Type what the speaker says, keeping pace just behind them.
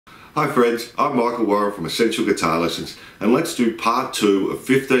Hi friends, I'm Michael Warren from Essential Guitar Lessons, and let's do part 2 of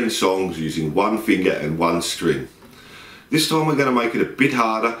 15 songs using one finger and one string. This time we're going to make it a bit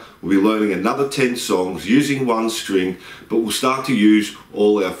harder. We'll be learning another 10 songs using one string, but we'll start to use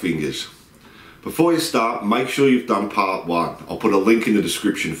all our fingers. Before you start, make sure you've done part 1. I'll put a link in the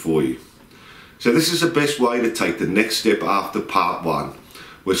description for you. So this is the best way to take the next step after part 1.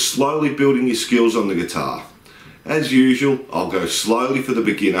 We're slowly building your skills on the guitar. As usual, I'll go slowly for the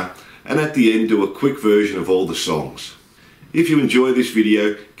beginner and at the end do a quick version of all the songs. If you enjoy this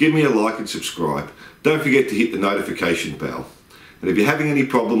video, give me a like and subscribe. Don't forget to hit the notification bell. And if you're having any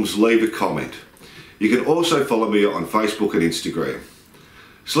problems, leave a comment. You can also follow me on Facebook and Instagram.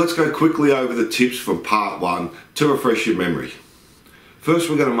 So let's go quickly over the tips from part 1 to refresh your memory. First,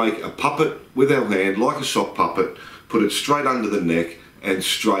 we're going to make a puppet with our hand, like a sock puppet, put it straight under the neck and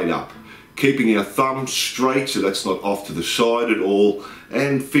straight up. Keeping our thumb straight so that's not off to the side at all,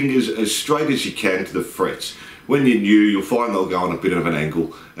 and fingers as straight as you can to the frets. When you're new, you'll find they'll go on a bit of an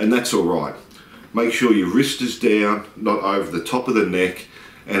angle, and that's alright. Make sure your wrist is down, not over the top of the neck,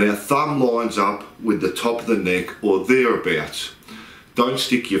 and our thumb lines up with the top of the neck or thereabouts. Don't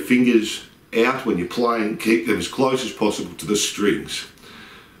stick your fingers out when you're playing, keep them as close as possible to the strings.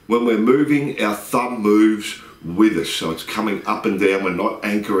 When we're moving, our thumb moves with us, so it's coming up and down. We're not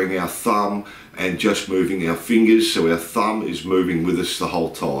anchoring our thumb and just moving our fingers, so our thumb is moving with us the whole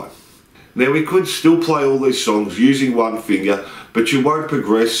time. Now we could still play all these songs using one finger, but you won't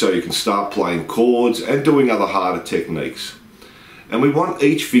progress, so you can start playing chords and doing other harder techniques. And we want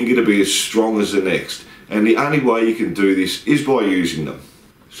each finger to be as strong as the next, and the only way you can do this is by using them.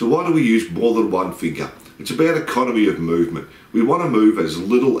 So why do we use more than one finger? It's about economy of movement. We want to move as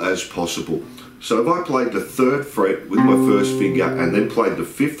little as possible. So if I played the 3rd fret with my first finger and then played the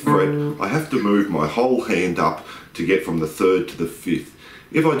 5th fret, I have to move my whole hand up to get from the 3rd to the 5th.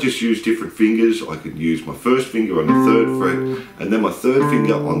 If I just use different fingers, I can use my first finger on the 3rd fret and then my 3rd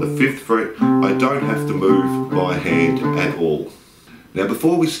finger on the 5th fret. I don't have to move my hand at all. Now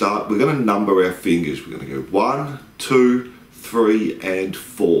before we start, we're going to number our fingers. We're going to go 1, 2, 3 and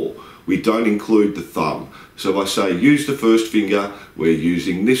 4. We don't include the thumb. So if I say use the first finger, we're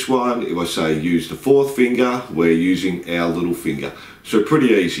using this one. If I say use the 4th finger, we're using our little finger. So pretty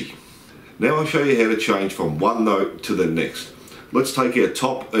easy. Now I'll show you how to change from one note to the next. Let's take our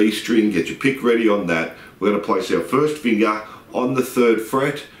top E string, get your pick ready on that. We're going to place our first finger on the 3rd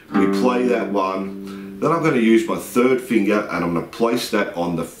fret. We play that one. Then I'm going to use my 3rd finger and I'm going to place that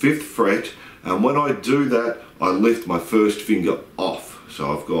on the 5th fret. And when I do that, I lift my first finger off.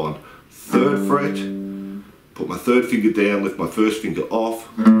 So I've gone 3rd fret, put my 3rd finger down, lift my first finger off,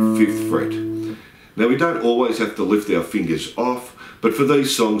 5th fret. Now we don't always have to lift our fingers off, but for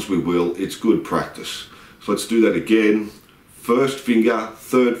these songs we will. It's good practice. So let's do that again. First finger,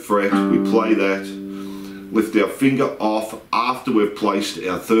 3rd fret, we play that, lift our finger off after we've placed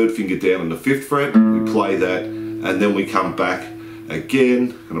our 3rd finger down on the 5th fret, we play that, and then we come back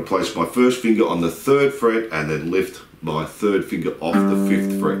again. I'm going to place my first finger on the 3rd fret and then lift my 3rd finger off the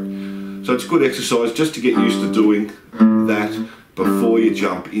 5th fret. So it's good exercise just to get used to doing that before you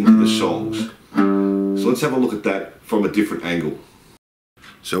jump into the songs. So let's have a look at that from a different angle.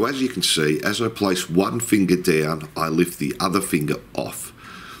 So as you can see, as I place one finger down, I lift the other finger off.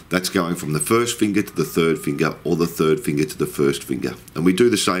 That's going from the first finger to the 3rd finger or the 3rd finger to the 1st finger. And we do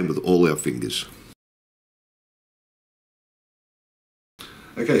the same with all our fingers.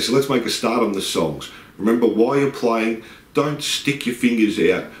 Okay, so let's make a start on the songs. Remember, while you're playing, don't stick your fingers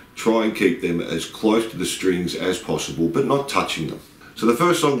out. Try and keep them as close to the strings as possible, but not touching them. So the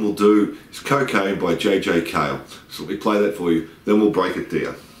first song we'll do is Cocaine by J.J.Cale. So let me play that for you, then we'll break it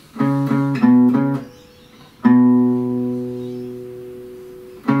down.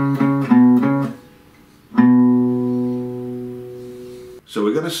 So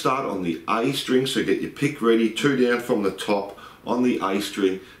we're going to start on the A string, so get your pick ready, 2 down from the top on the A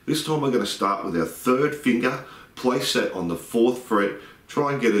string. This time we're going to start with our 3rd finger, place that on the 4th fret,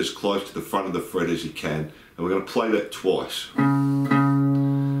 try and get as close to the front of the fret as you can, and we're going to play that twice.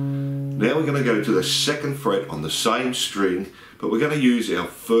 Now we're going to go to the 2nd fret on the same string, but we're going to use our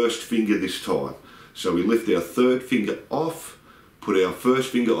 1st finger this time. So we lift our 3rd finger off, put our 1st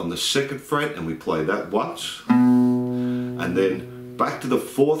finger on the 2nd fret and we play that once, and then back to the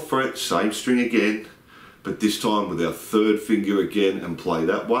 4th fret, same string again, but this time with our 3rd finger again and play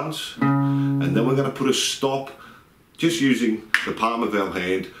that once, and then we're going to put a stop just using the palm of our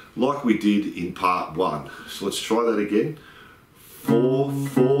hand like we did in part 1. So let's try that again. 4,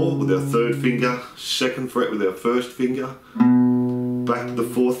 4 with our 3rd finger, 2nd fret with our 1st finger, back to the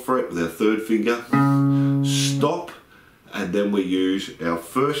 4th fret with our 3rd finger, stop, and then we use our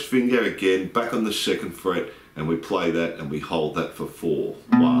first finger again back on the second fret, and we play that and we hold that for 4.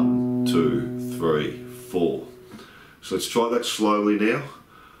 1, 2, 3, 4. So let's try that slowly now.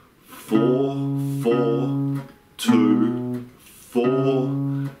 4, 4, 2, 4,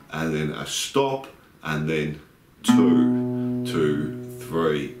 and then a stop, and then 2, 2,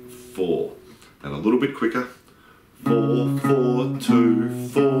 3, 4. And a little bit quicker. 4, 4, 2,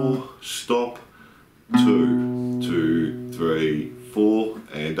 4, stop, 2, 2, 3, 4,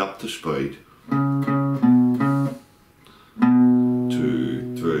 and up to speed.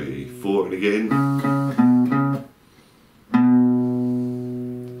 2, 3, 4, and again.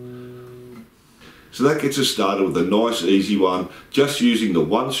 So that gets us started with a nice easy one, just using the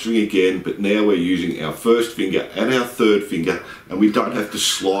one string again, but now we're using our first finger and our third finger, and we don't have to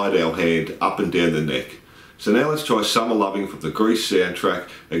slide our hand up and down the neck. So now let's try Summer Lovin' from the Grease soundtrack.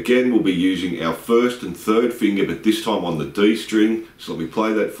 Again, we'll be using our first and third finger, but this time on the D string. So let me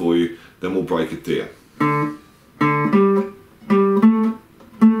play that for you, then we'll break it down.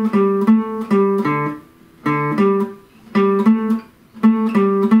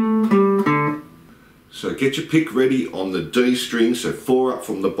 So get your pick ready on the D string, so 4 up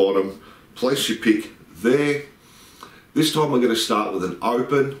from the bottom. Place your pick there. This time we're going to start with an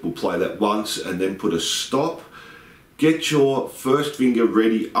open. We'll play that once and then put a stop. Get your first finger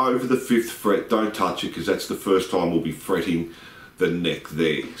ready over the 5th fret. Don't touch it because that's the first time we'll be fretting the neck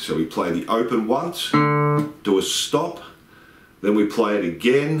there. So we play the open once, do a stop, then we play it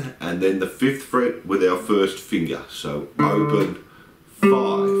again, and then the 5th fret with our first finger. So open, 5.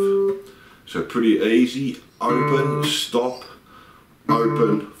 So pretty easy. Open, stop,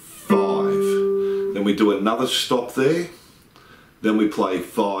 open, 5. Then we do another stop there. Then we play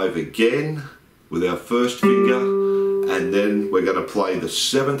 5 again with our first finger, and then we're going to play the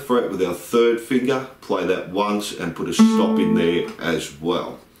 7th fret with our third finger, play that once and put a stop in there as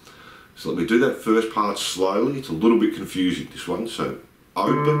well. So let me do that first part slowly. It's a little bit confusing, this one. So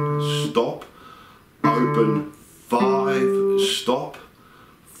open, stop, open, 5, stop,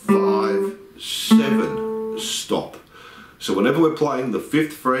 5, 7, stop. So whenever we're playing the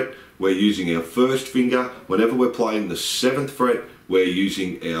 5th fret, we're using our first finger. Whenever we're playing the 7th fret, we're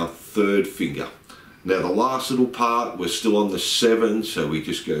using our third finger. Now the last little part, we're still on the 7, so we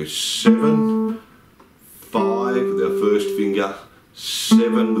just go 7, 5 with our first finger,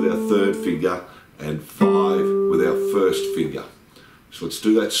 7 with our third finger, and 5 with our first finger. So let's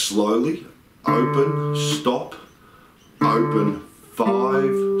do that slowly. Open, stop, open,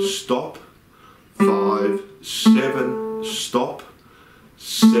 5, stop, 5, 7, stop,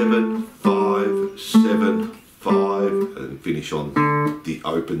 7, 5, 7, 5, and finish on the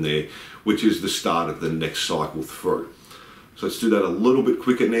open there, which is the start of the next cycle through. So let's do that a little bit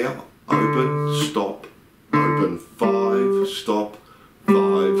quicker now. Open, stop, open, 5, stop,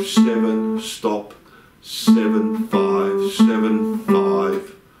 5, 7, stop, 7, 5, 7,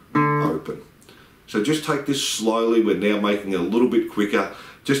 5, open. So just take this slowly. We're now making it a little bit quicker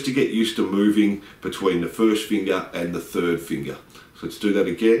just to get used to moving between the first finger and the third finger. So let's do that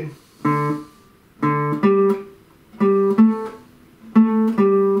again. And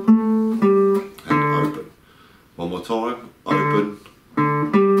open. One more time. Open.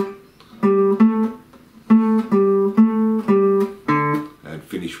 And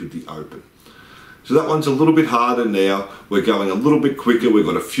finish with the open. So that one's a little bit harder now. We're going a little bit quicker. We've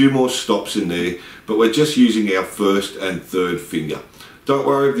got a few more stops in there, but we're just using our first and third finger. Don't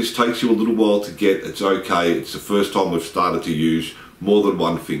worry if this takes you a little while to get, it's okay. It's the first time we've started to use more than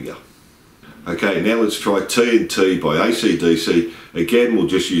one finger. Okay, now let's try T.N.T by A.C.D.C. Again, we'll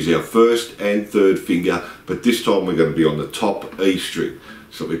just use our first and third finger, but this time we're going to be on the top E string.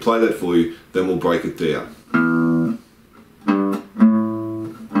 So let me play that for you, then we'll break it down.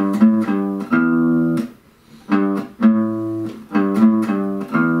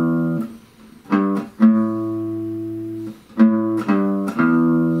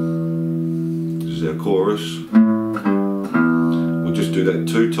 Chorus. We'll just do that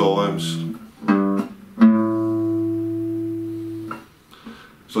 2 times.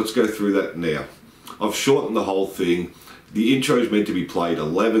 So let's go through that now. I've shortened the whole thing. The intro is meant to be played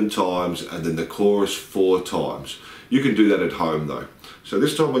 11 times and then the chorus 4 times. You can do that at home though. So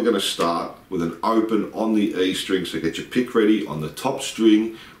this time we're going to start with an open on the E string. So get your pick ready on the top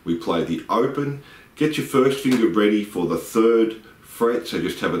string. We play the open. Get your first finger ready for the 3rd fret, so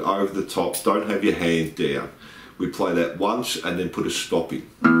just have it over the top, don't have your hand down. We play that once and then put a stop in.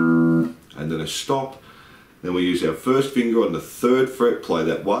 And then a stop. Then we use our first finger on the 3rd fret, play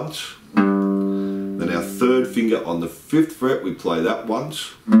that once. Then our 3rd finger on the 5th fret, we play that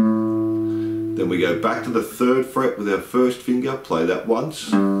once. Then we go back to the 3rd fret with our 1st finger, play that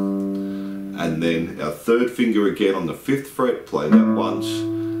once. And then our 3rd finger again on the 5th fret, play that once.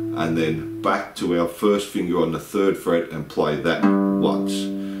 And then back to our 1st finger on the 3rd fret and play that once.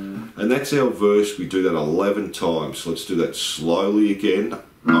 And that's our verse. We do that 11 times. So let's do that slowly again.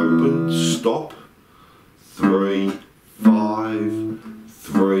 Open, stop, 3, 5,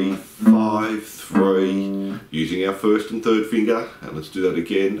 3, 5, 3, using our 1st and 3rd finger. And let's do that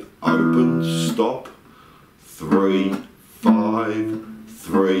again. Open, stop, 3, 5,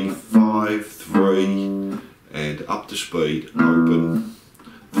 3, 5, 3, and up to speed. Open,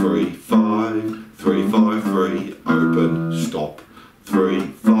 3, 5, 3, 5, 3, open, stop, 3,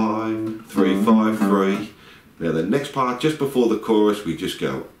 5, 3, 5, 3. Now the next part, just before the chorus, we just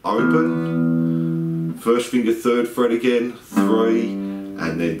go open, 1st finger 3rd fret again, 3,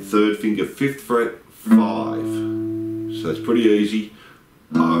 and then 3rd finger 5th fret, 5. So it's pretty easy.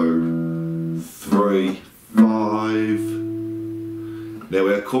 3, 5. Now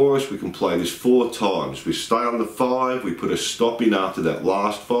our chorus, we can play this 4 times. We stay on the 5, we put a stop in after that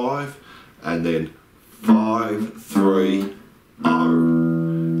last 5, and then 5, 3, 0,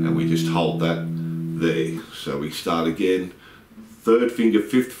 and we just hold that there. So we start again, 3rd finger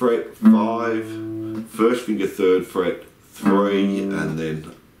 5th fret, 5, 1st finger 3rd fret, 3, and then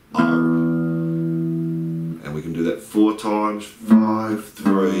 0. And we can do that 4 times, 5,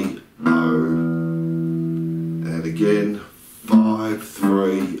 3, 0, and again, 5,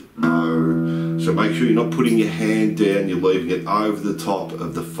 3, 0. So make sure you're not putting your hand down, you're leaving it over the top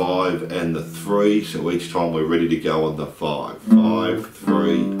of the 5 and the 3. So each time we're ready to go on the 5. 5,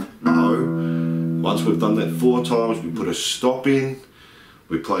 3, 0. Once we've done that 4 times, we put a stop in.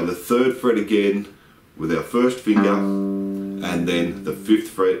 We play the 3rd fret again with our 1st finger, and then the 5th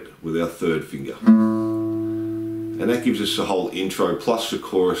fret with our 3rd finger. And that gives us the whole intro plus the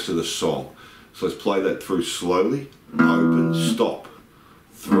chorus to the song. So let's play that through slowly. Open, stop,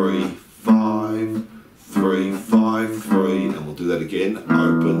 3, 5, 3, 5, 3, and we'll do that again.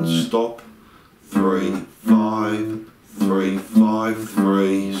 Open, stop, 3, 5, 3, 5,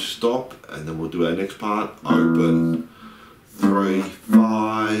 3, stop, and then we'll do our next part. Open, 3,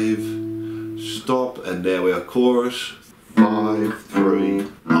 5, stop, and now our chorus. 5, 3,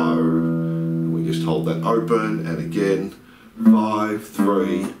 0. And we just hold that open, and again, 5,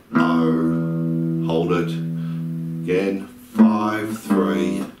 3, 0. Hold it. Again, 5,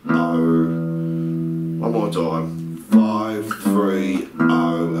 3, 0. One more time. 5, 3,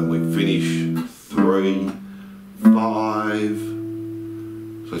 0. And we finish 3, 5.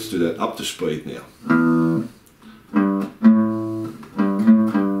 So let's do that up to speed now.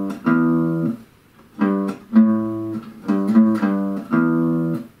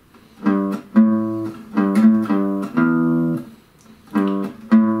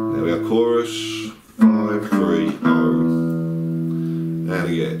 Now our chorus. 5, 3, 0, and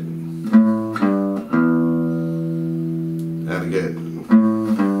again, and again,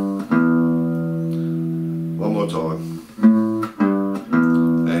 one more time,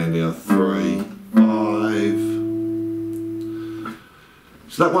 and our 3, 5.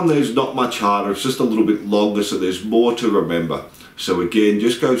 So that one there's not much harder, it's just a little bit longer, so there's more to remember. So again,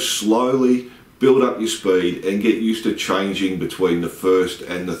 just go slowly, build up your speed, and get used to changing between the 1st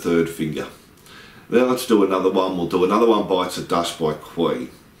and the 3rd finger. Now let's do another one. We'll do another one, Bites the Dust by Queen.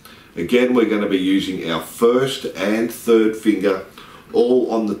 Again, we're going to be using our 1st and 3rd finger all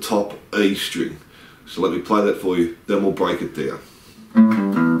on the top E string. So let me play that for you, then we'll break it down.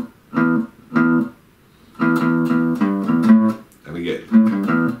 And again.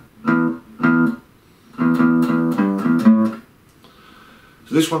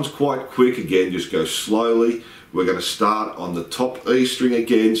 So this one's quite quick. Again, just go slowly. We're going to start on the top E string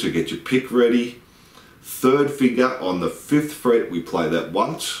again, so get your pick ready. 3rd finger on the 5th fret, we play that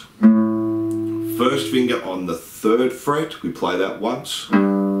once. 1st finger on the 3rd fret, we play that once.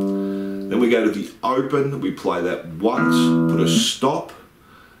 Then we go to the open, we play that once, put a stop,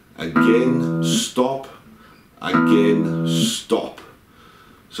 again, stop, again, stop.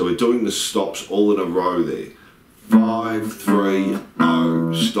 So we're doing the stops all in a row there. 5, 3,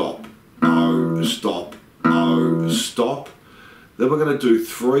 0, stop, 0, stop, 0, stop. Then we're going to do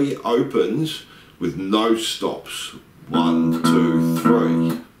 3 opens with no stops. 1, 2,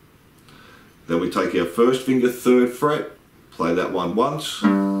 3. Then we take our 1st finger 3rd fret, play that one once.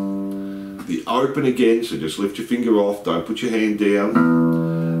 The open again, so just lift your finger off, don't put your hand down.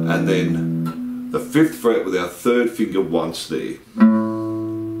 And then the 5th fret with our 3rd finger once there.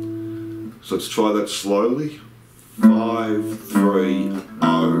 So let's try that slowly. 5, 3,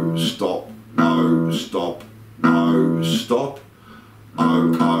 0, stop, 0, stop, 0, stop.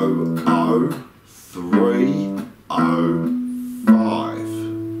 0, 0, 0, 3, 0, 5.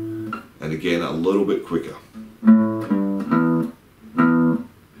 And again, a little bit quicker.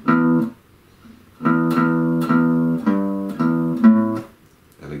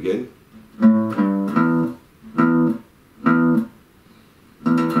 And again.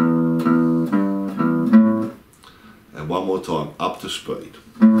 And one more time, up to speed.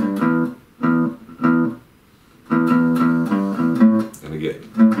 And again.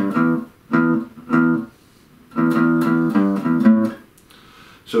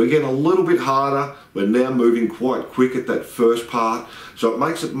 So again, a little bit harder. We're now moving quite quick at that first part. So it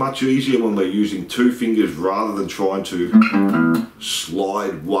makes it much easier when we're using two fingers rather than trying to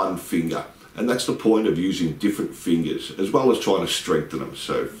slide one finger. And that's the point of using different fingers, as well as trying to strengthen them.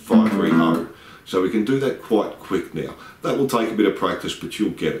 So 5, 3, 0. So we can do that quite quick now. That will take a bit of practice, but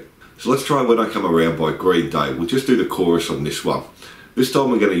you'll get it. So let's try When I Come Around by Greenday. We'll just do the chorus on this one. This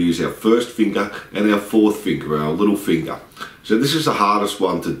time we're going to use our first finger and our fourth finger, our little finger. So this is the hardest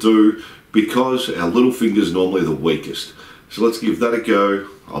one to do because our little finger is normally the weakest. So let's give that a go.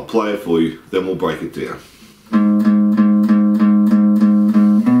 I'll play it for you, then we'll break it down.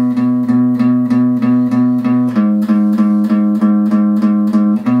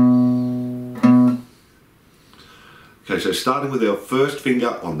 Okay, so starting with our first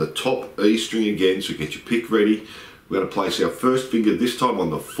finger on the top E string again, so get your pick ready. We're going to place our first finger this time on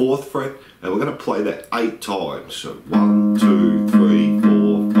the 4th fret, and we're going to play that 8 times. So 1, 2, 3,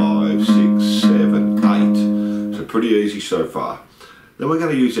 4, 5, 6, 7, 8. So pretty easy so far. Then we're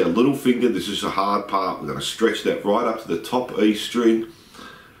going to use our little finger. This is the hard part. We're going to stretch that right up to the top E string.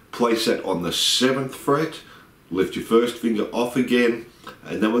 Place that on the 7th fret. Lift your first finger off again.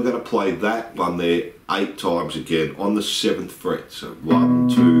 And then we're going to play that one there 8 times again on the 7th fret. So 1,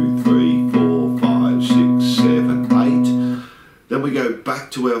 2, 3, 4, 5, 6, 7, 8. Then we go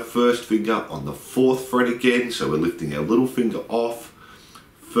back to our first finger on the 4th fret again. So we're lifting our little finger off.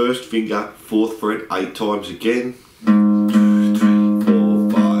 First finger, 4th fret 8 times again. 2, 3,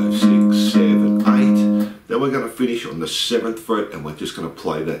 4, 5, 6, 7, 8. Then we're going to finish on the 7th fret and we're just going to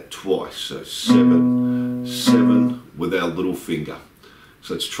play that twice. So 7, 7 with our little finger.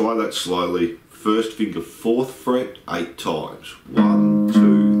 So let's try that slowly. First finger, 4th fret, 8 times. 1,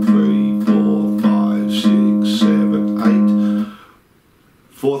 2, 3, 4, 5, 6, 7, 8.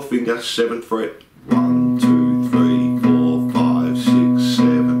 4th finger, 7th fret. 1, 2, 3, 4, 5, 6,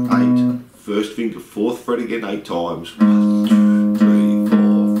 7, 8. First finger, 4th fret again, 8 times. 1, 2, 3,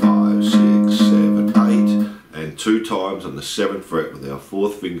 4, 5, 6, 7, 8. And 2 times on the 7th fret with our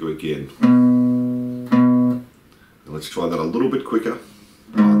 4th finger again. And let's try that a little bit quicker.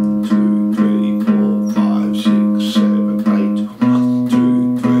 1, 2, 3, 4, 5, 6, 7, 8. 1,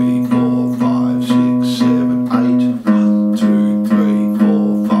 2, 3, 4, 5, 6, 7, 8. 1, 2, 3,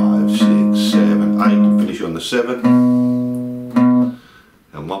 4, 5, 6, 7, 8. And finish on the 7.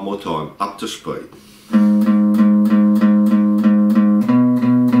 And one more time, up to speed.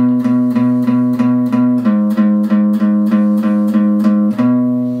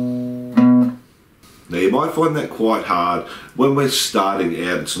 Now you might find that quite hard. When we're starting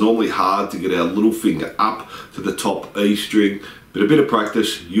out, it's normally hard to get our little finger up to the top E string, but a bit of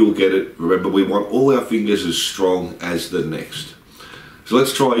practice, you'll get it. Remember, we want all our fingers as strong as the next. So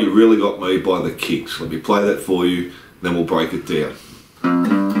let's try You Really Got Me by the Kinks. Let me play that for you, then we'll break it down.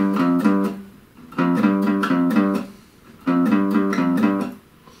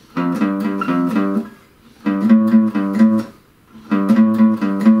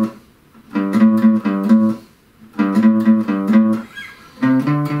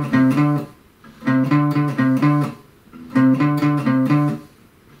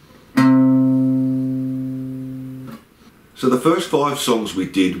 So the first 5 songs we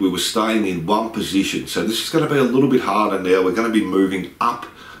did, we were staying in one position. So this is going to be a little bit harder now. We're going to be moving up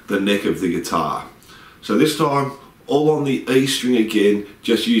the neck of the guitar. So this time, all on the E string again,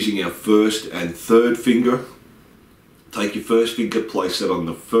 just using our 1st and 3rd finger. Take your 1st finger, place that on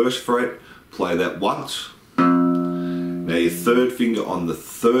the 1st fret, play that once. Now your 3rd finger on the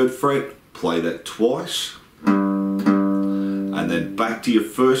 3rd fret, play that twice. And then back to your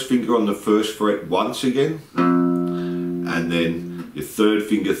 1st finger on the 1st fret once again. And then your 3rd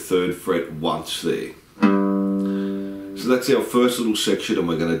finger, 3rd fret once there. So that's our first little section, and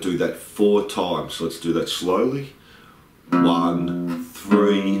we're going to do that 4 times. So let's do that slowly. 1,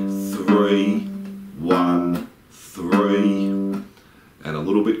 3, 3, 1, 3, and a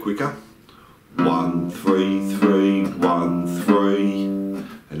little bit quicker. 1, 3, 3, 1, 3,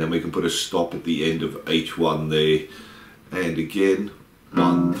 and then we can put a stop at the end of each one there. And again,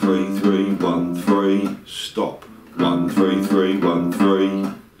 1, 3, 3, 1, 3, stop. 1 3 3 1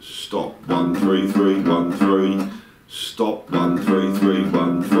 3, stop 1 3 3 1 3, stop 1 3 3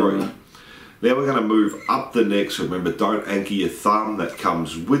 1 3. Now we're going to move up the neck, so remember don't anchor your thumb, that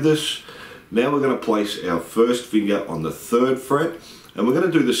comes with us. Now we're going to place our first finger on the 3rd fret, and we're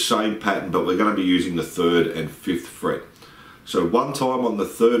going to do the same pattern, but we're going to be using the 3rd and 5th fret. So one time on the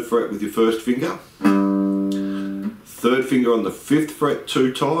 3rd fret with your first finger, 3rd finger on the 5th fret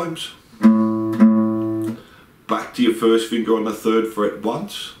 2 times, back to your first finger on the 3rd fret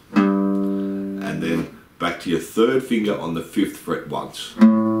once, and then back to your 3rd finger on the 5th fret once.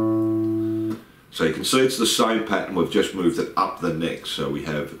 So you can see it's the same pattern, we've just moved it up the neck. So we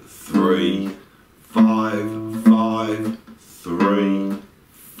have 3, 5, 5, 3,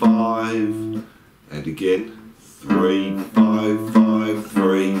 5, and again 3, 5, 5,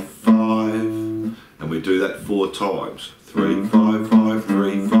 3, 5, and we do that 4 times. 3, 5, 5,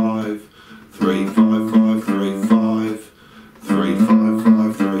 3, 5, 3, 5, 5, 3, 5, 3, 5,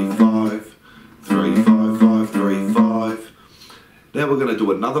 5, 3, 5, 3, 5, 5, 3, 5. Now we're going to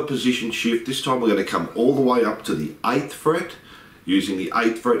do another position shift. This time we're going to come all the way up to the 8th fret, using the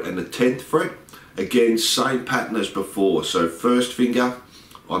 8th fret and the 10th fret. Again, same pattern as before. So first finger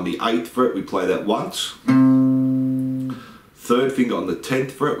on the 8th fret, we play that once. 3rd finger on the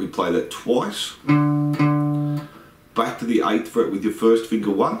 10th fret, we play that twice. Back to the 8th fret with your first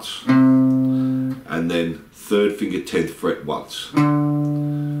finger once. And then 3rd finger, 10th fret once.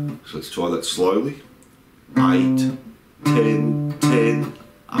 So let's try that slowly. 8, 10, 10,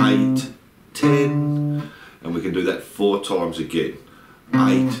 8, 10. And we can do that 4 times again.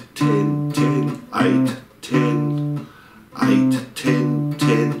 8, 10, 10, 8, 10, 8, 10,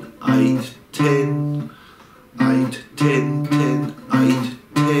 10, 8, 10, 8, 10, 10, 8,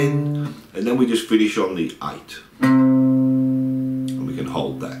 10. And then we just finish on the 8. And we can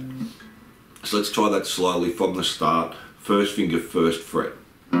hold that. So let's try that slowly from the start. First finger, 1st fret.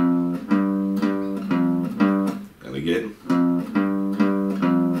 And again.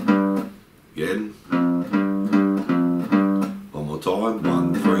 Again. One more time.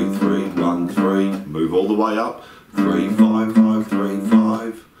 1 3 3 1 3. Move all the way up. 3 5 5 3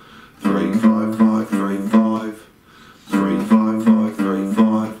 5. 3 5 5 3 5. 3 5 5 3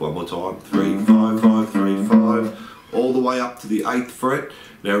 5. One more time. 3 5 5 3 5. All the way up to the 8th fret.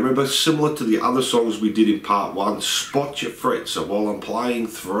 Now remember, similar to the other songs we did in part 1, spot your frets. So while I'm playing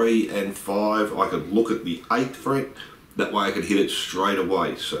 3 and 5, I could look at the 8th fret. That way I could hit it straight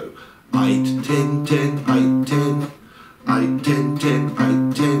away. So 8, 10, 10, 8, 10, 8, 10, 10,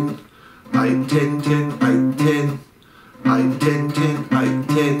 8, 10, 8, 10, 10, 8, 10, 8, 10, 10, 8,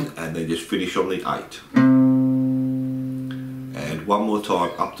 10, and then just finish on the 8. And one more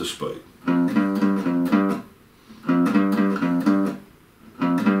time up to speed.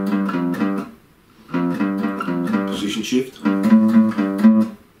 Position shift.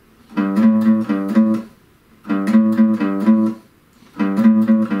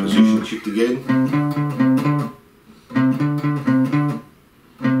 Position shift again.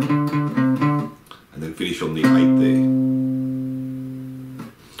 And then finish on the 8 there.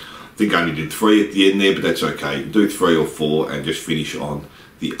 I think I only did 3 at the end there, but that's okay. You can do 3 or 4 and just finish on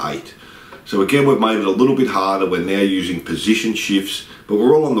the 8. So again, we've made it a little bit harder. We're now using position shifts, but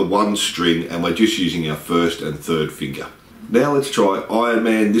we're all on the 1 string and we're just using our 1st and 3rd finger. Now let's try Iron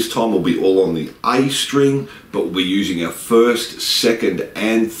Man. This time we'll be all on the A string, but we'll be using our 1st, 2nd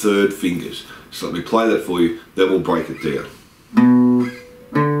and 3rd fingers. So let me play that for you, then we'll break it down.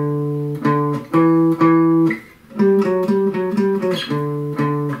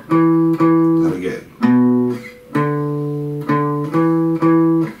 And again.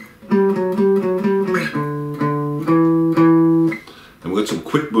 And we've got some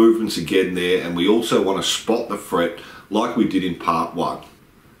quick movements again there, and we also want to spot the fret like we did in part 1.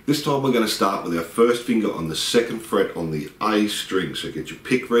 This time we're going to start with our 1st finger on the 2nd fret on the A string. So get your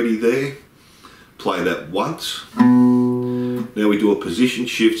pick ready there. Play that once. Now we do a position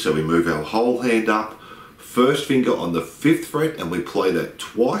shift, so we move our whole hand up. 1st finger on the 5th fret and we play that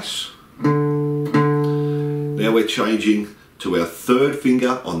twice. Now we're changing to our 3rd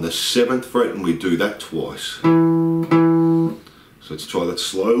finger on the 7th fret and we do that twice. So let's try that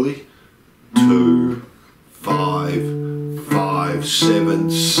slowly. 2, 5, 5, 7,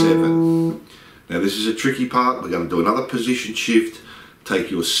 7. Now this is a tricky part. We're going to do another position shift.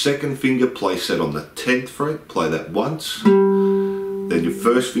 Take your 2nd finger, place that on the 10th fret, play that once. Then your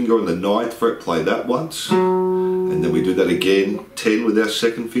 1st finger on the 9th fret, play that once. And then we do that again, 10 with our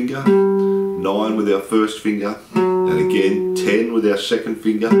 2nd finger, 9 with our 1st finger, and again 10 with our 2nd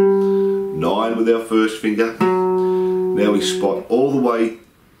finger, 9 with our 1st finger. Now we spot all the way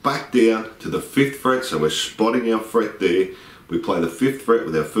back down to the 5th fret, so we're spotting our fret there. We play the 5th fret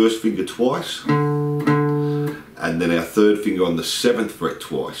with our first finger twice, and then our 3rd finger on the 7th fret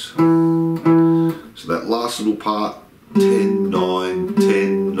twice. So that last little part, 10, 9,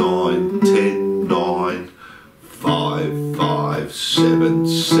 10, 9, 10, 9, 5, 5, 7,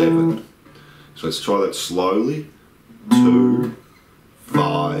 7. So let's try that slowly. 2,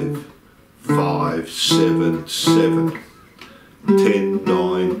 5, 5, 7, 7. 10,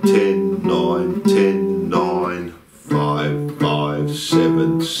 9, 10, 9, 10, 9, 5, 5,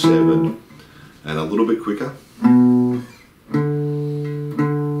 7, 7. And a little bit quicker.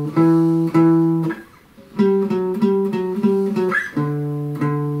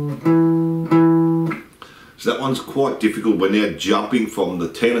 So that one's quite difficult. We're now jumping from the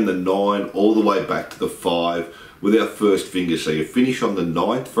 10 and the 9 all the way back to the 5 with our first finger. So you finish on the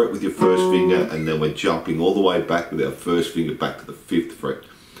 9th fret with your first finger, and then we're jumping all the way back with our first finger back to the 5th fret.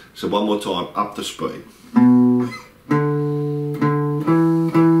 So one more time, up to speed. And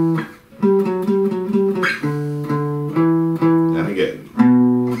again.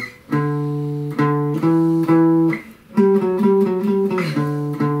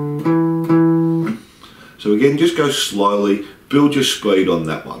 So again, just go slowly, build your speed on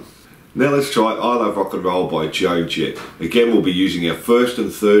that one. Now let's try I Love Rock and Roll by Joan, Jett. Again, we'll be using our 1st and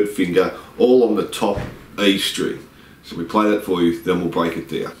 3rd finger all on the top E string. So we play that for you, then we'll break it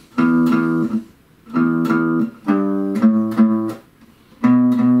down.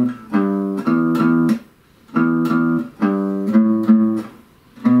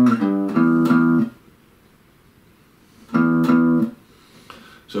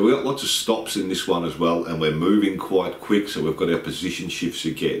 So we've got lots of stops in this one as well, and we're moving quite quick, so we've got our position shifts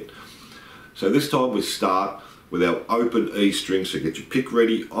again. So this time we start with our open E string, so get your pick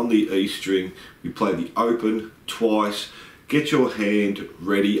ready on the E string. We play the open twice. Get your hand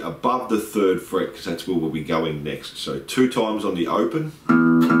ready above the 3rd fret, because that's where we'll be going next. So 2 times on the open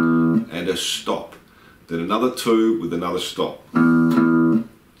and a stop. Then another 2 with another stop. Now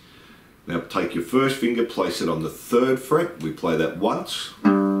take your first finger, place it on the 3rd fret. We play that once.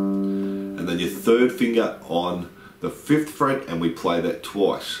 And then your 3rd finger on the 5th fret, and we play that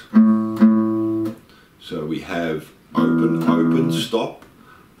twice. So we have open, open, stop,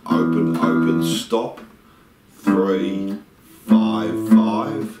 open, open, stop, 3, 5,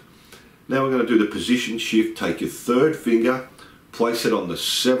 5. Now we're going to do the position shift. Take your 3rd finger, place it on the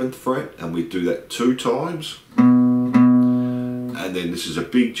 7th fret, and we do that 2 times. And then this is a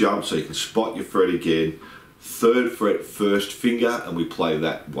big jump, so you can spot your fret again. 3rd fret, 1st finger, and we play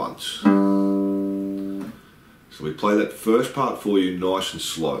that once. So we play that first part for you nice and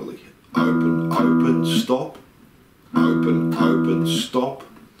slowly. Open, open, stop, open, open, stop,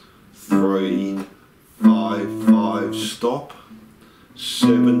 3, 5, 5, stop,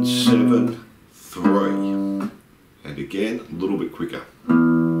 7, 7, 3. And again, a little bit quicker.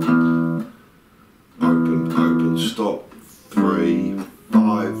 Open, open, stop, 3,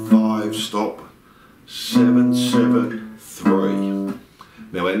 5, 5, stop, 7, 7, 3.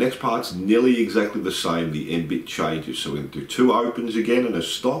 Now our next part's nearly exactly the same, the end bit changes. So we're going to do 2 opens again and a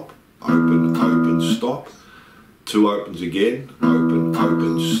stop, open, open, stop, 2 opens again, open,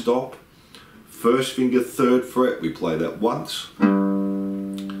 open, stop, 1st finger, 3rd fret, we play that once,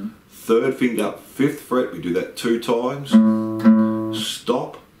 3rd finger, 5th fret, we do that 2 times,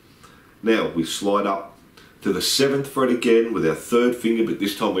 stop. Now we slide up to the 7th fret again with our 3rd finger, but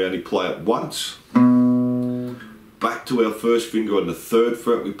this time we only play it once. Back to our 1st finger on the 3rd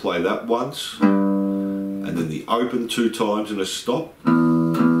fret, we play that once, and then the open 2 times and a stop,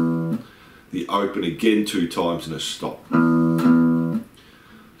 the open again 2 times and a stop.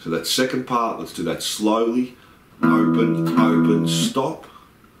 So that second part, let's do that slowly. Open, open, stop,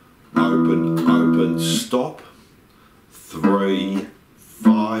 open, open, stop, 3,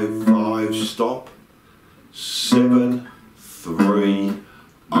 5, 5, stop, 7, 3,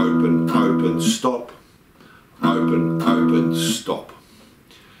 open, open, stop, open, open, stop.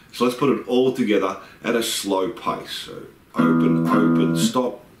 So let's put it all together at a slow pace. So open, open,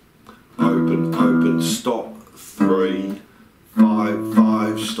 stop, open, open, stop, 3, 5,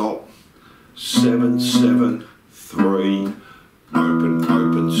 5, stop, 7, 7, 3, open,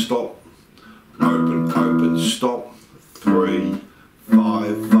 open, stop, open, open, stop, 3,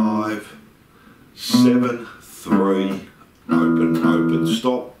 5, 5, 7, 3, open, open,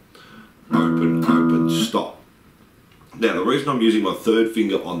 stop, open, open, stop. Now the reason I'm using my 3rd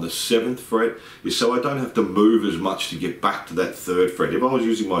finger on the 7th fret is so I don't have to move as much to get back to that 3rd fret. If I was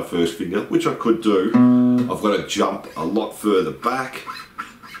using my 1st finger, which I could do, I've got to jump a lot further back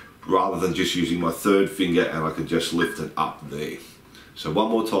rather than just using my 3rd finger, and I can just lift it up there. So one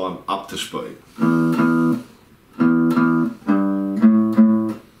more time, up to speed.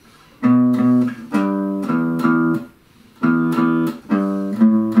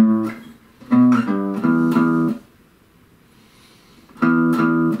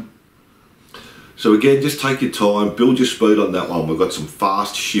 So again, just take your time, build your speed on that one. We've got some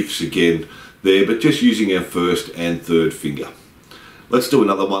fast shifts again there, but just using our first and third finger. Let's do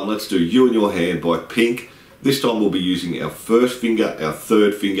another one. Let's do You and Your Hand by Pink. This time we'll be using our first finger, our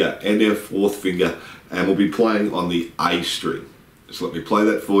third finger, and our fourth finger, and we'll be playing on the A string. So let me play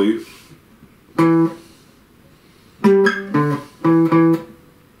that for you.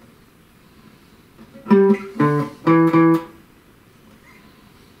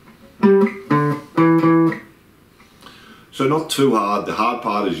 So not too hard. The hard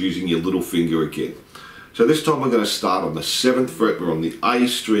part is using your little finger again. So this time we're going to start on the 7th fret. We're on the A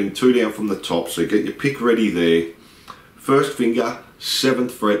string, 2 down from the top. So get your pick ready there. First finger,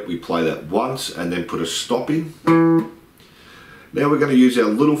 7th fret, we play that once and then put a stop in. Now we're going to use our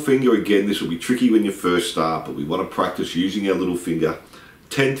little finger again. This will be tricky when you first start, but we want to practice using our little finger.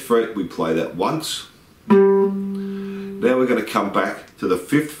 10th fret, we play that once. Now we're going to come back to the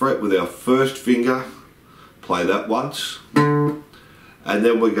 5th fret with our first finger. Play that once, and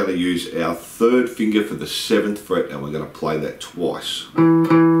then we're going to use our third finger for the 7th fret and we're going to play that twice.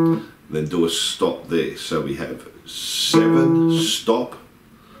 Then do a stop there. So we have 7, stop,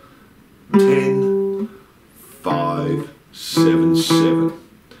 10, 5, 7, 7.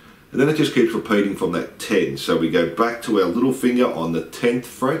 And then it just keeps repeating from that 10. So we go back to our little finger on the 10th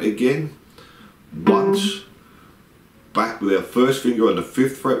fret again, once, back with our first finger on the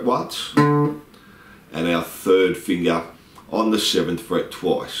 5th fret once, and our third finger on the 7th fret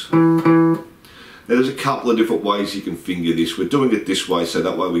twice. Now there's a couple of different ways you can finger this. We're doing it this way so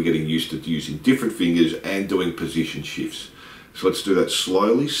that way we're getting used to using different fingers and doing position shifts. So let's do that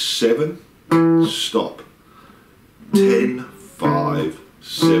slowly. 7, stop, 10, 5,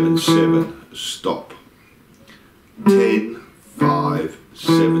 7, 7, stop, 10, 5,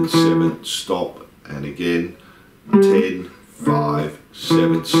 7, 7, stop, and again, 10, 5,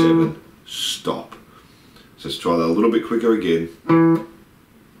 7, 7, stop. So let's try that a little bit quicker again.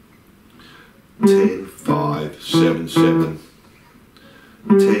 10, 5, 7, 7.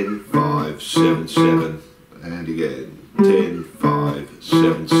 10, 5, 7, 7. And again. 10, 5,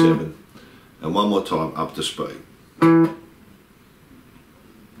 7, 7. And one more time, up to speed. And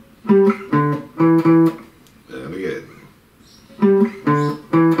again.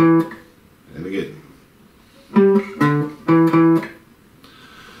 And again.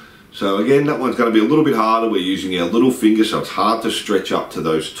 So again, that one's going to be a little bit harder. We're using our little finger, so it's hard to stretch up to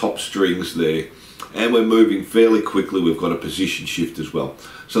those top strings there. And we're moving fairly quickly. We've got a position shift as well.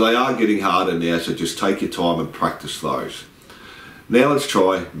 So they are getting harder now, so just take your time and practice those. Now let's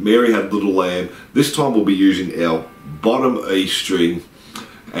try Mary Had a Little Lamb. This time we'll be using our bottom E string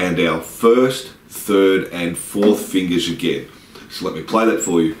and our first, third and fourth fingers again. So let me play that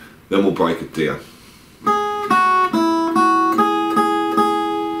for you, then we'll break it down.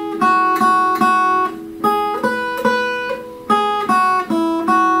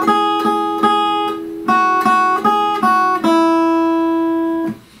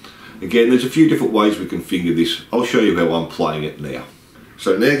 Again, there's a few different ways we can finger this. I'll show you how I'm playing it now.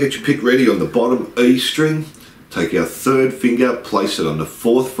 So now get your pick ready on the bottom E string. Take our third finger, place it on the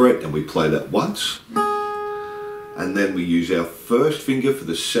 4th fret and we play that once. And then we use our first finger for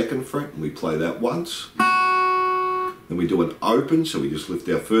the 2nd fret and we play that once. Then we do an open, so we just lift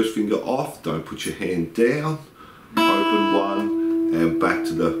our first finger off, don't put your hand down. Open one and back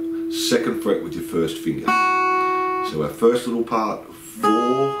to the 2nd fret with your first finger. So our first little part,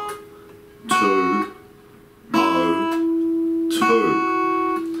 4, 2, 0,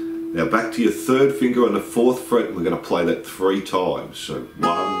 2. Now back to your third finger on the 4th fret and we're going to play that 3 times. So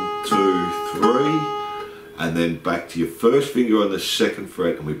 1, 2, 3, and then back to your first finger on the 2nd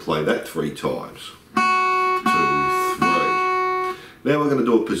fret and we play that 3 times. 2, 3. Now we're going to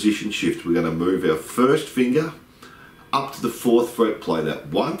do a position shift. We're going to move our first finger up to the 4th fret, play that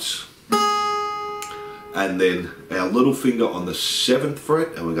once. And then our little finger on the 7th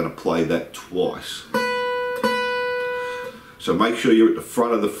fret and we're going to play that twice. So make sure you're at the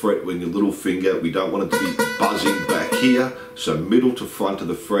front of the fret when your little finger, we don't want it to be buzzing back here. So middle to front of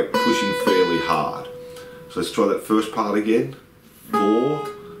the fret, pushing fairly hard. So let's try that first part again. 4,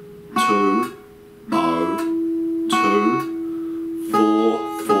 2, 0, 2,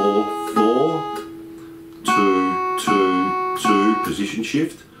 4, 4, 4, 2, 2, 2, position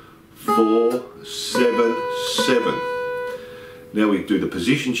shift. 4, 7, 7. Now we do the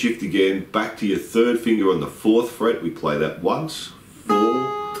position shift again, back to your third finger on the 4th fret, we play that once. 4,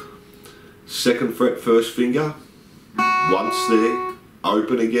 2nd fret, 1st finger, once there,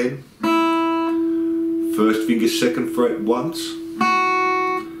 open again, 1st finger, 2nd fret once,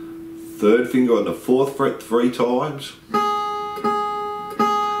 3rd finger on the 4th fret 3 times,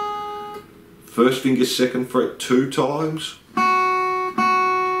 1st finger, 2nd fret 2 times,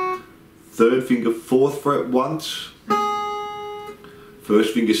 3rd finger, 4th fret once,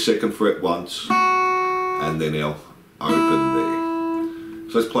 1st finger, 2nd fret once, and then our open there.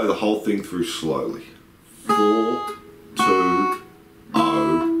 So let's play the whole thing through slowly. 4, 2, 0,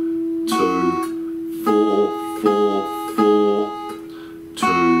 2, 4, 4, 4, 2,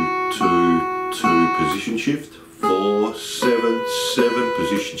 2, 2, position shift, 4, 7, 7,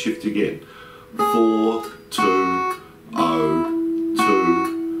 position shift again, 4, 2, 0,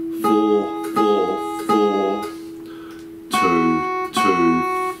 2, 4, 4, 4, 2, 2,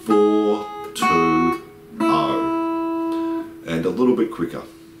 4, 2, 0, and a little bit quicker.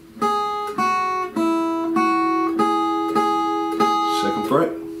 2nd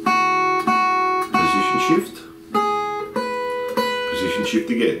fret, position shift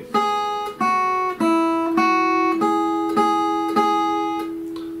again.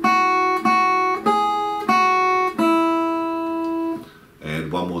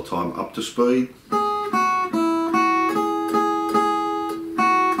 And one more time up to speed.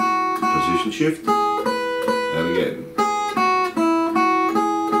 Position shift, and again.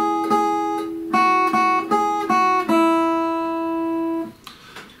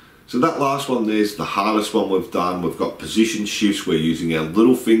 So that last one there's the hardest one we've done. We've got position shifts. We're using our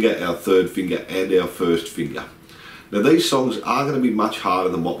little finger, our 3rd finger and our 1st finger. Now these songs are going to be much harder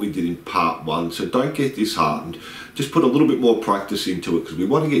than what we did in part 1, so don't get disheartened. Just put a little bit more practice into it because we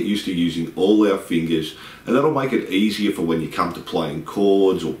want to get used to using all our fingers, and that'll make it easier for when you come to playing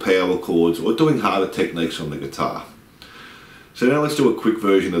chords or power chords or doing harder techniques on the guitar. So now let's do a quick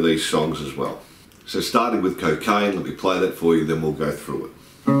version of these songs as well. So starting with Cocaine, let me play that for you, then we'll go through it.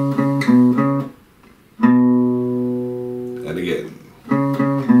 And again.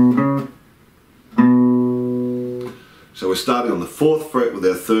 So we're starting on the 4th fret with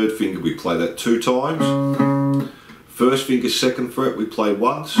our 3rd finger, we play that 2 times. 1st finger, 2nd fret, we play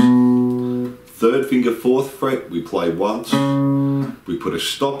once. 3rd finger, 4th fret, we play once. We put a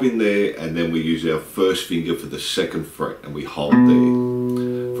stop in there, and then we use our 1st finger for the 2nd fret, and we hold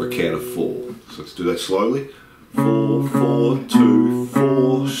there for a count of 4. So let's do that slowly. 4, 4, 2,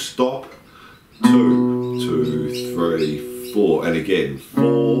 4, stop, 2, 2, 3, 4, and again,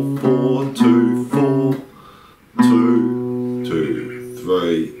 4, 4, 2, 4, 2, 2,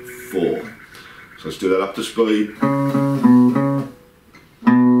 3, 4. So let's do that up to speed.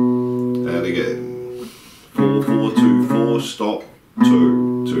 And again, 4, 4, 2, 4, stop,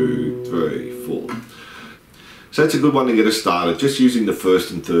 2, 2, 3, 4. So that's a good one to get us started, just using the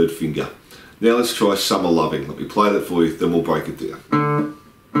 1st and 3rd finger. Now let's try Summer Loving. Let me play that for you, then we'll break it down.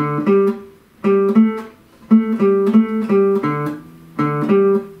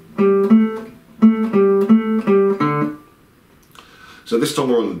 So this time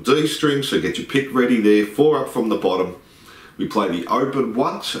we're on the D string, so get your pick ready there, 4 up from the bottom. We play the open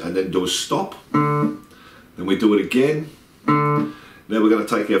once and then do a stop. Then we do it again. Now we're going to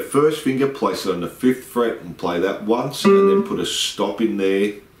take our 1st finger, place it on the 5th fret and play that once and then put a stop in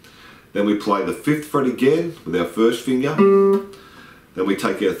there. Then we play the 5th fret again with our 1st finger. Then we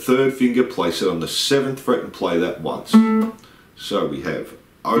take our 3rd finger, place it on the 7th fret and play that once. So we have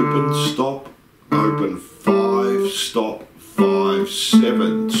open, stop, open, 5, stop, 5,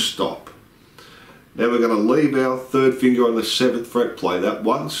 7, stop. Now we're going to leave our 3rd finger on the 7th fret, play that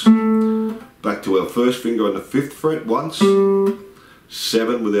once. Back to our 1st finger on the 5th fret once.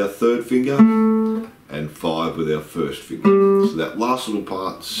 7 with our 3rd finger. And 5 with our 1st finger. So that last little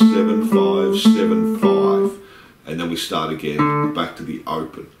part, 7, 5, 7, 5. And then we start again, back to the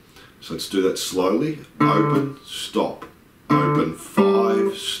open. So let's do that slowly. Open, stop. Open,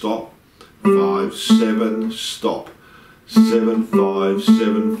 5, stop. 5, 7, stop. 7, 5,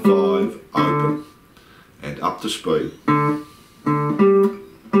 7, 5, open. And up to speed.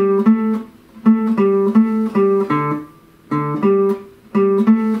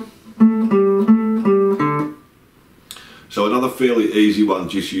 So another fairly easy one,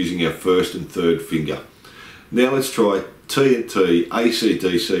 just using our 1st and 3rd finger. Now let's try T.N.T,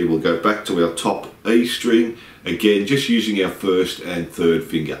 A.C.D.C. We'll go back to our top E string, again just using our 1st and 3rd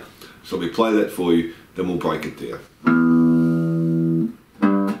finger. So we play that for you, then we'll break it down.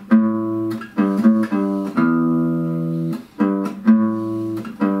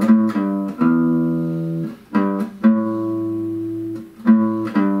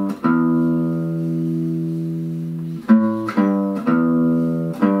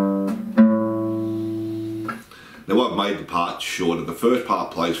 made the part shorter. The first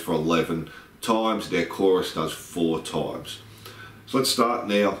part plays for 11 times, and our chorus does 4 times. So let's start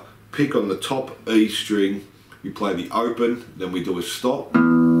now. Pick on the top E string, we play the open, then we do a stop.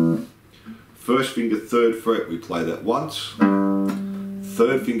 First finger 3rd fret, we play that once.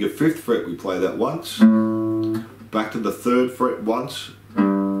 3rd finger 5th fret, we play that once. Back to the 3rd fret once.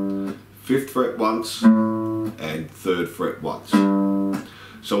 5th fret once, and 3rd fret once.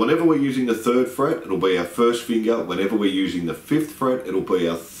 So whenever we're using the 3rd fret, it'll be our first finger. Whenever we're using the 5th fret, it'll be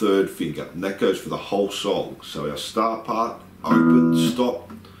our 3rd finger. And that goes for the whole song. So our start part, open,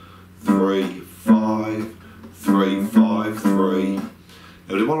 stop, 3, 5, 3, 5, 3. And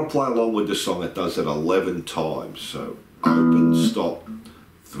if you want to play along with the song, it does that 11 times. So open, stop,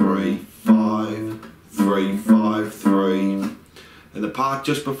 3, 5, 3, 5, 3. And the part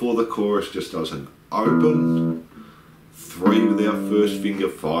just before the chorus just does an open, 3 with our first finger,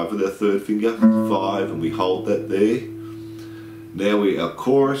 5 with our 3rd finger, 5, and we hold that there. Now our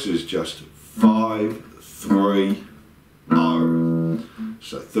chorus is just 5, 3, 0.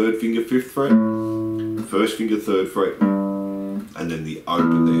 So 3rd finger 5th fret, 1st finger 3rd fret, and then the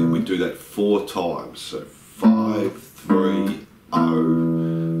open there. And we do that 4 times. So 5, 3,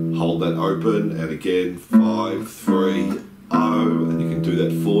 0. Hold that open, and again 5, 3, 0. And you can do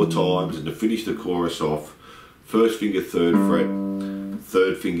that 4 times. And to finish the chorus off, 1st finger 3rd fret,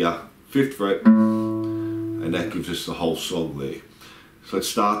 3rd finger 5th fret, and that gives us the whole song there. So let's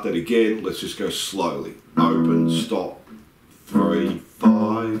start that again. Let's just go slowly. Open, stop, 3,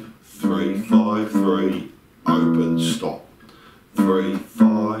 5, 3, 5, 3, open, stop, 3,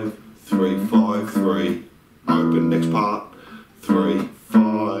 5, 3, 5, 3, open, next part, 3,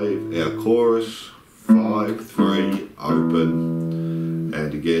 5, our chorus, 5, 3, open,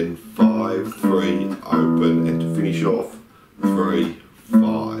 and again 5, 3, open, and to finish off 3,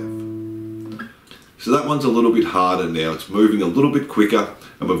 5. So that one's a little bit harder now. It's moving a little bit quicker,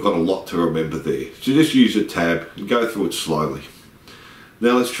 and we've got a lot to remember there. So just use a tab and go through it slowly.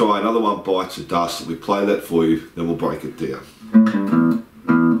 Now let's try another one, Bites of Dust. We play that for you, then we'll break it down.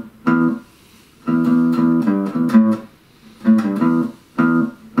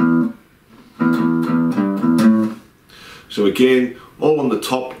 So again, all on the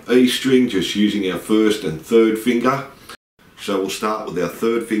top E string, just using our 1st and 3rd finger. So we'll start with our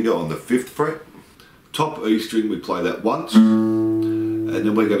 3rd finger on the 5th fret. Top E string, we play that once. And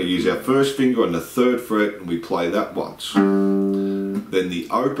then we're going to use our 1st finger on the 3rd fret, and we play that once. Then the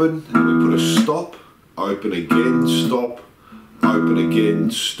open, and we put a stop, open again, stop, open again,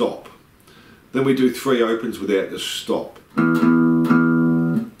 stop. Then we do 3 opens without the stop.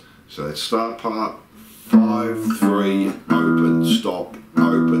 So that start part, 5, 3, open, stop,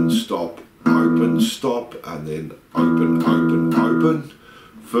 open, stop, open, stop, and then open, open, open.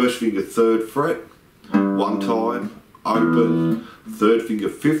 1st finger 3rd fret, 1 time, open, 3rd finger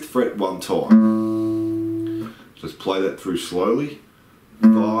 5th fret, 1 time. So let's play that through slowly.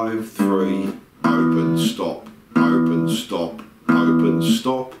 5, 3, open, stop, open, stop, open,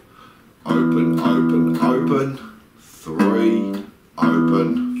 stop, open, open, open, 3,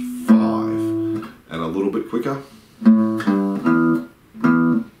 open, 5. And a little bit quicker.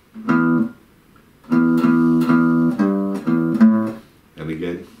 And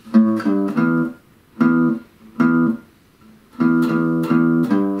again.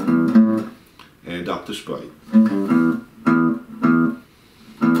 And up to speed.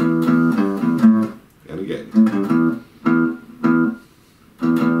 And again.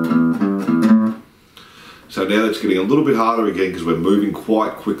 So now that's getting a little bit harder again because we're moving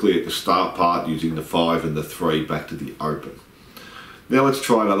quite quickly at the start part using the 5 and the 3 back to the open. Now let's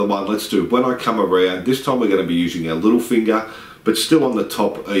try another one. Let's do When I Come Around. This time we're going to be using our little finger, but still on the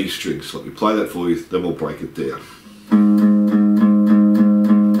top E string. So let me play that for you, then we'll break it down.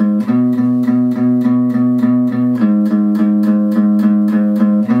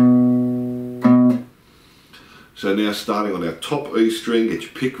 So now starting on our top E string, get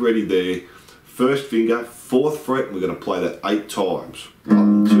your pick ready there. 1st finger, 4th fret, we're going to play that 8 times.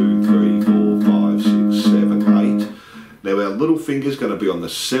 1, 2, 3, 4, 5, 6, 7, 8. Now our little finger's going to be on the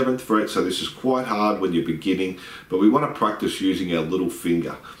 7th fret, so this is quite hard when you're beginning, but we want to practice using our little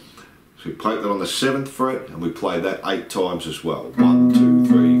finger. So we play that on the 7th fret, and we play that 8 times as well. 1, 2,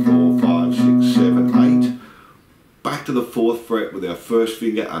 3, 4, 5, 6, 7, 8. Back to the 4th fret with our 1st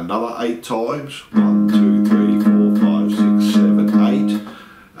finger, another 8 times. 1, 2, 3, 4, 5, 6, 7, 8.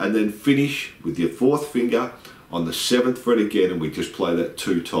 And then finish with your 4th finger on the 7th fret again, and we just play that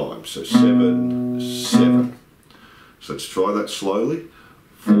 2 times. So 7, 7. So let's try that slowly.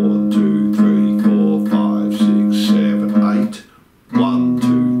 4, 2, 3, 4, 5, 6, 7, 8. 1,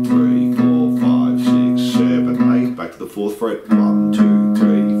 2, 3, 4, 5, 6, 7, 8. Back to the fret. 1, 2,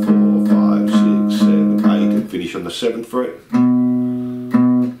 3, 4, 5, 6, 7, 8, and finish on the 7th fret.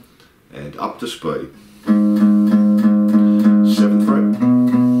 And up to speed. 7th fret,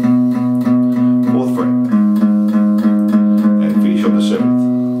 4th fret, and finish on the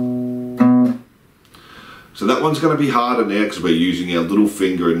 7th. So that one's going to be harder now because we're using our little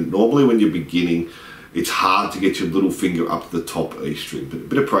finger, and normally when you're beginning it's hard to get your little finger up to the top E string, but a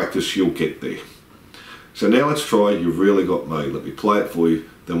bit of practice you'll get there. So now let's try You've Really Got Me. Let me play it for you,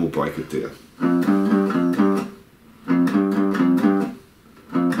 then we'll break it down.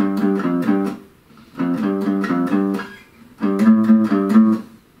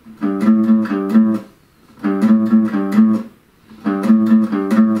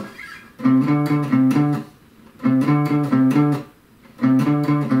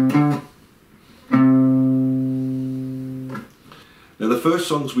 Now the first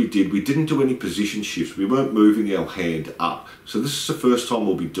songs we didn't do any position shifts. We weren't moving our hand up. So this is the first time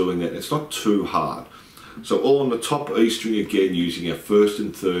we'll be doing that. It's not too hard. So all on the top E string again, using our 1st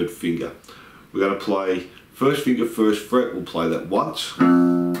and 3rd finger. We're going to play 1st finger, 1st fret, we'll play that once.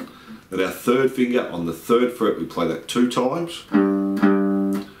 Then our 3rd finger on the 3rd fret, we play that 2 times.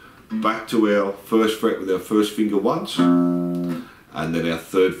 Back to our 1st fret with our 1st finger once. And then our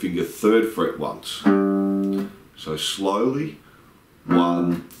 3rd finger, 3rd fret once. So slowly.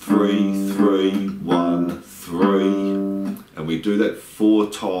 1, 3, 3, 1, 3, and we do that 4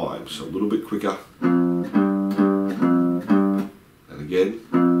 times, so a little bit quicker, and again,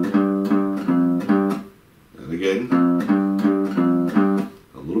 and again,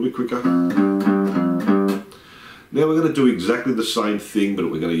 a little bit quicker. Now we're going to do exactly the same thing, but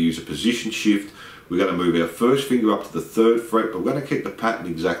we're going to use a position shift. We're going to move our 1st finger up to the 3rd fret, but we're going to keep the pattern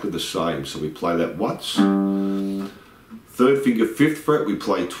exactly the same, so we play that once. 3rd finger, 5th fret, we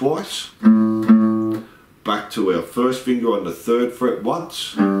play twice. Back to our 1st finger on the 3rd fret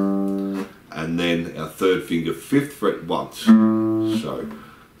once. And then our 3rd finger, 5th fret once. So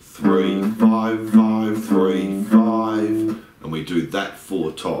 3, 5, 5, 3, 5. And we do that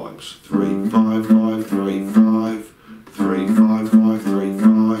 4 times. 3, 5, 5, 3, 5. 3, 5, 5, 3,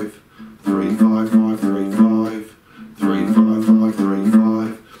 5. 3, 5, 5, 3, 5. 3, 5, 5, 3,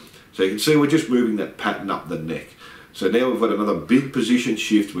 5. So you can see we're just moving that pattern up the neck. So now we've got another big position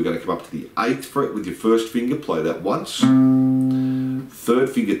shift. We're going to come up to the 8th fret with your 1st finger, play that once. 3rd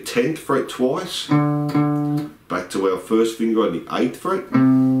finger, 10th fret twice. Back to our 1st finger on the 8th fret.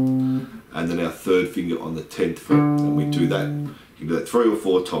 And then our 3rd finger on the 10th fret. And we do that, you can do that 3 or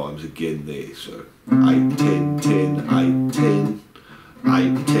 4 times again there. So 8, 10, 10, 8, 10.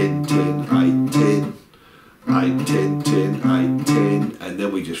 8, 10, 10, 8, 10. 8, 10, 10, 8, 10. And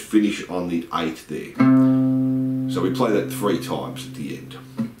then we just finish on the 8th there. So we play that 3 times at the end.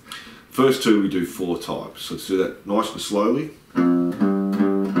 First 2 we do 4 times. So let's do that nice and slowly. And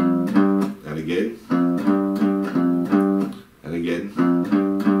again. And again.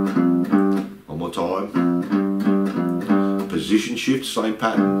 One more time. Position shift, same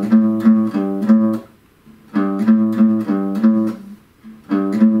pattern.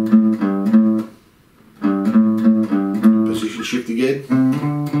 Position shift again.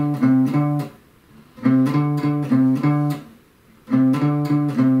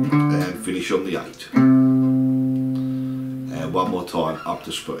 On the 8, and one more time up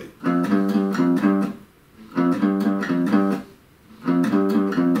to speed.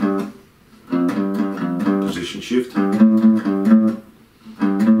 Position shift,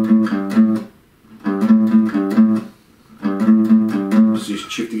 position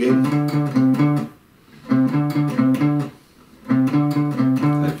shift again,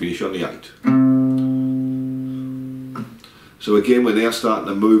 and finish on the 8. So again, we're now starting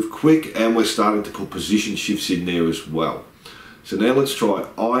to move quick, and we're starting to put position shifts in there as well. So now let's try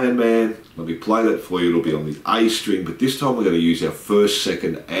Iron Man. Let me play that for you. It'll be on the A string, but this time we're going to use our 1st,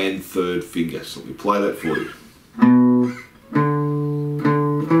 2nd and 3rd finger. So let me play that for you.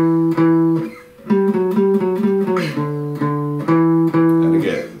 And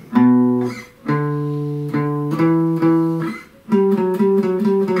again.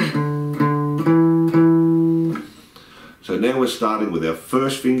 So now we're starting with our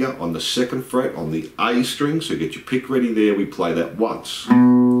 1st finger on the 2nd fret on the A string. So get your pick ready there. We play that once.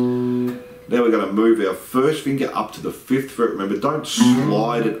 Now we're going to move our 1st finger up to the 5th fret. Remember, don't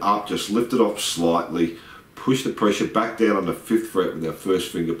slide it up, just lift it off slightly. Push the pressure back down on the 5th fret with our 1st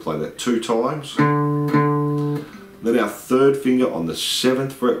finger, play that 2 times. Then our 3rd finger on the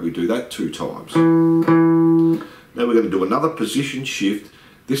 7th fret, we do that 2 times. Now we're going to do another position shift.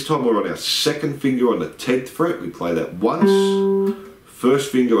 This time we're on our 2nd finger on the 10th fret, we play that once.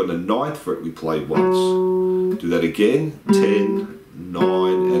 first finger on the 9th fret we play once. Do that again, 10,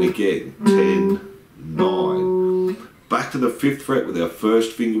 9, and again, 10, 9. Back to the 5th fret with our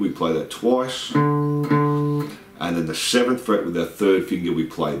first finger, we play that twice. And then the 7th fret with our 3rd finger, we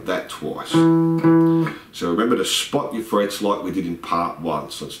play that twice. So remember to spot your frets like we did in part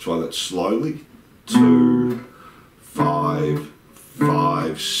 1. So let's try that slowly. 2, 5,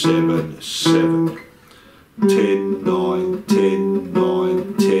 5, 7, 7. 10, 9, 10,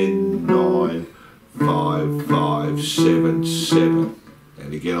 9, 10, 9, 5, 5, 7, 7.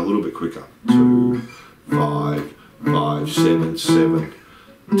 And again a little bit quicker. 2, 5, 5, 7, 7.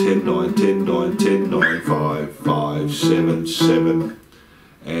 10, 9, 10, 9, 10, 9, 5, 5, 7, 7.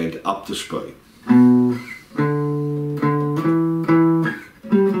 And up to speed.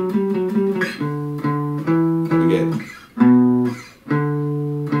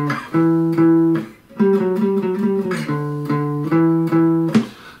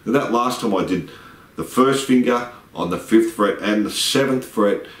 Time I did the first finger on the 5th fret and the 7th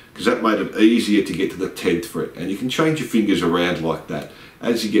fret because that made it easier to get to the 10th fret, and you can change your fingers around like that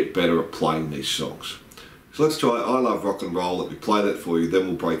as you get better at playing these songs. So let's try I Love Rock and Roll. Let me play that for you, then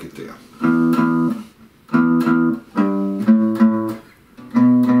we'll break it down.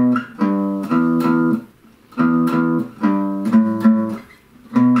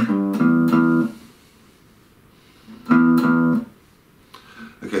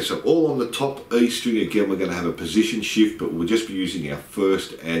 So all on the top E string again, we're going to have a position shift, but we'll just be using our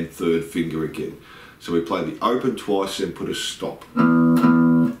 1st and 3rd finger again. So we play the open twice and put a stop.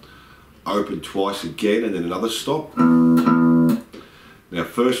 Open twice again and then another stop. Now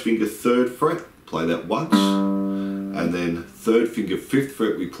 1st finger 3rd fret, play that once. And then 3rd finger 5th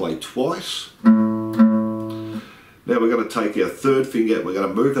fret we play twice. Now we're going to take our 3rd finger, we're going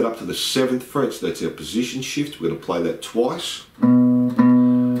to move that up to the 7th fret, so that's our position shift. We're going to play that twice.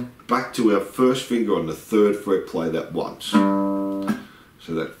 Back to our 1st finger on the 3rd fret, play that once. So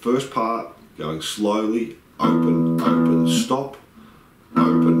that first part, going slowly, open, open, stop,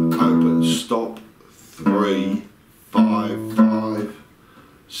 open, open, stop, 3, 5, 5,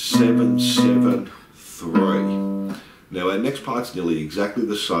 7, 7, 3. Now our next part's nearly exactly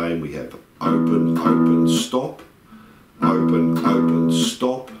the same. We have open, open, stop, open, open,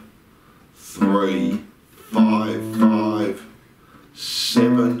 stop, 3, 5, 5,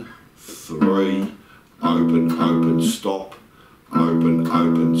 7, 3, open, open, stop, open,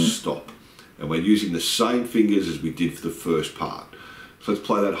 open, stop. And we're using the same fingers as we did for the first part. So let's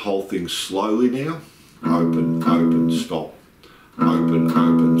play that whole thing slowly now. Open, open, stop, open,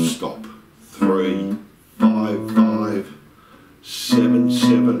 open, stop, 3, 5, 5, 7,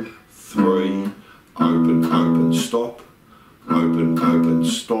 7, 3, open, open, stop, open, open,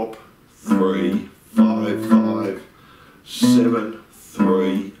 stop, 3, 5, 5, 7,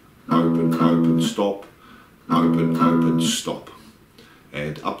 3, open, open, stop, open, open, stop.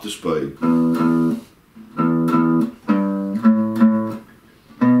 And up to speed. And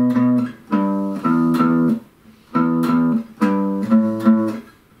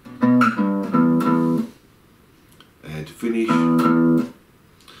to finish.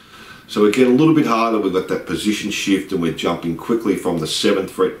 So again, a little bit harder, we've got that position shift and we're jumping quickly from the 7th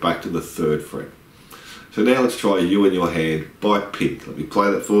fret back to the 3rd fret. So now let's try You and Your Hand by Pink. Let me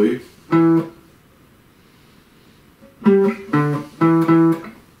play that for you.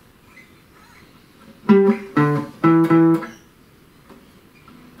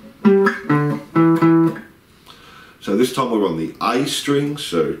 So this time we're on the A string,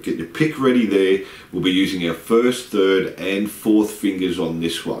 so get your pick ready there. We'll be using our 1st, 3rd and 4th fingers on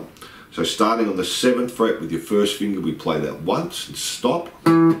this one. So starting on the 7th fret with your 1st finger, we play that once and stop.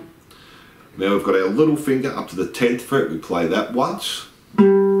 Now we've got our little finger up to the 10th fret, we play that once.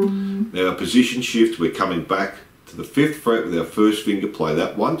 Now our position shift, we're coming back to the 5th fret with our 1st finger, play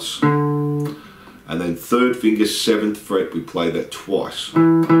that once. And then 3rd finger, 7th fret, we play that twice.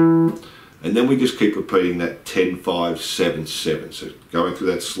 And then we just keep repeating that 10, 5, 7, 7. So going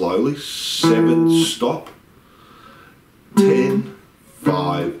through that slowly, 7, stop, 10,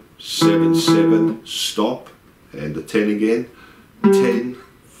 5, 7, 7, stop, and the 10 again, 10,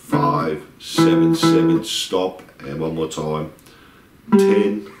 5, 7, 7, stop, and one more time,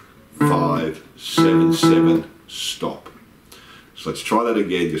 10, 5, 7, 7, stop. So let's try that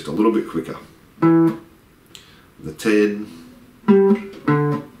again, just a little bit quicker. The 10, the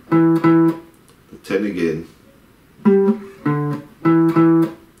 10 again,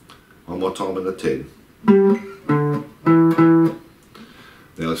 one more time in the 10.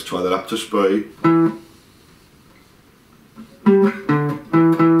 Now let's try that up to speed.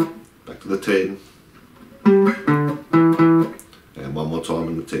 Back to the 10. And one more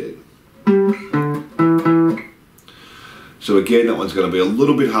 10. So again, that one's going to be a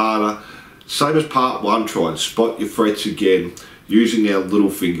little bit harder. Same as part 1, try and spot your frets again using our little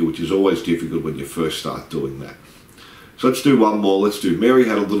finger, which is always difficult when you first start doing that. So let's do one more. Let's do Mary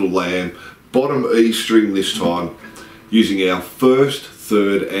Had a Little Lamb, bottom E string this time, using our 1st,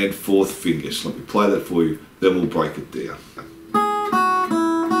 3rd and 4th fingers. Let me play that for you, then we'll break it down.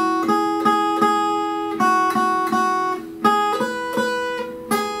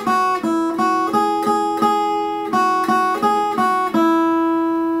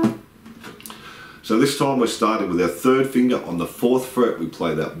 So this time we're starting with our 3rd finger on the 4th fret, we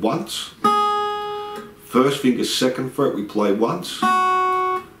play that once. 1st finger, 2nd fret, we play once.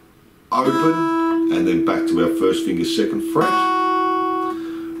 Open, and then back to our 1st finger, 2nd fret.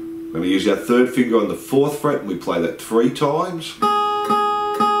 Then we use our 3rd finger on the 4th fret and we play that 3 times.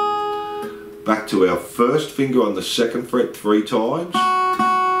 Back to our 1st finger on the 2nd fret 3 times.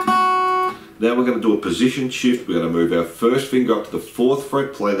 Now we're going to do a position shift. We're going to move our 1st finger up to the 4th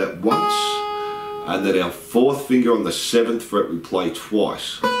fret, play that once. And then our 4th finger on the 7th fret we play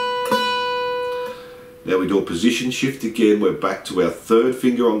twice. Now we do a position shift again. We're back to our 3rd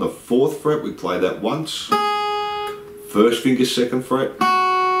finger on the 4th fret, we play that once. 1st finger, 2nd fret.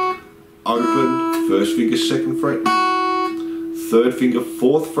 Open, 1st finger, 2nd fret. 3rd finger,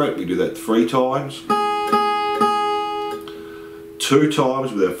 4th fret, we do that 3 times. 2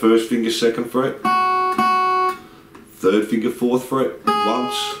 times with our 1st finger, 2nd fret. 3rd finger, 4th fret,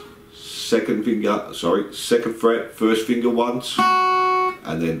 once. 2nd fret, 1st finger once,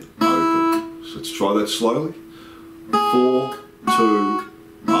 and then open. So let's try that slowly. 4, 2,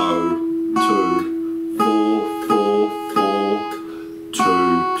 0, 2, 4, 4, 4, 2,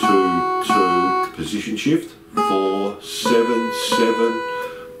 2, 2. Position shift. 4, 7, 7.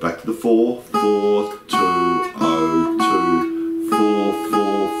 Back to the 4, 4, 2, 0, 2, 4,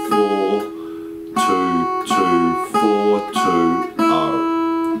 4, 4, 2, 2, 4, 2, 0.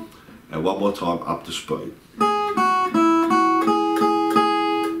 And one more time up to speed.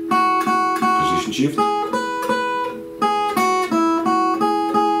 Position shift.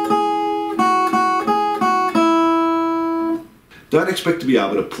 Don't expect to be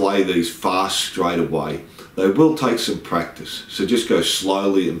able to play these fast straight away. They will take some practice, so just go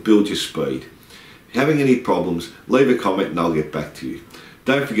slowly and build your speed. If you're having any problems, leave a comment and I'll get back to you.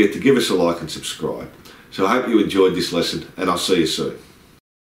 Don't forget to give us a like and subscribe. So I hope you enjoyed this lesson and I'll see you soon.